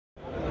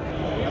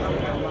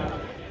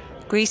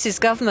Greece's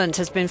government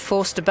has been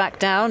forced to back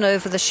down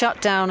over the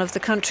shutdown of the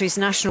country's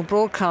national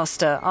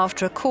broadcaster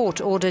after a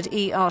court ordered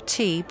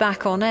ERT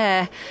back on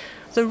air.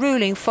 The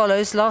ruling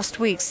follows last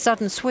week's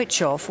sudden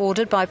switch-off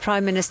ordered by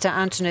Prime Minister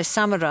Antonis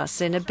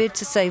Samaras in a bid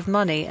to save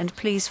money and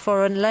please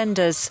foreign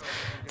lenders.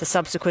 The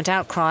subsequent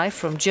outcry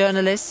from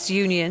journalists,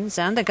 unions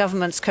and the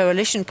government's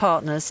coalition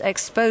partners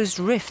exposed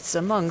rifts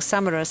among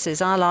Samaras's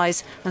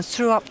allies and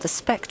threw up the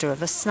spectre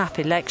of a snap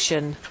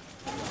election.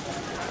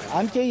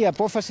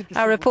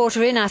 Our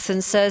reporter in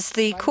Athens says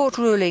the court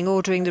ruling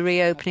ordering the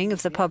reopening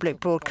of the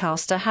public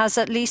broadcaster has,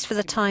 at least for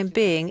the time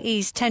being,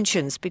 eased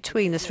tensions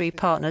between the three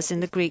partners in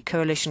the Greek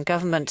coalition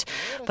government.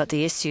 But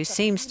the issue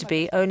seems to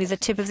be only the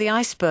tip of the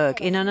iceberg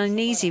in an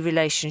uneasy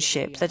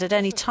relationship that at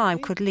any time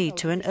could lead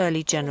to an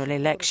early general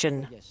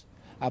election.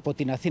 Από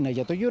την Αθήνα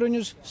για το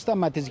Euronews,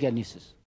 Σταμάτης Γιαννίσης.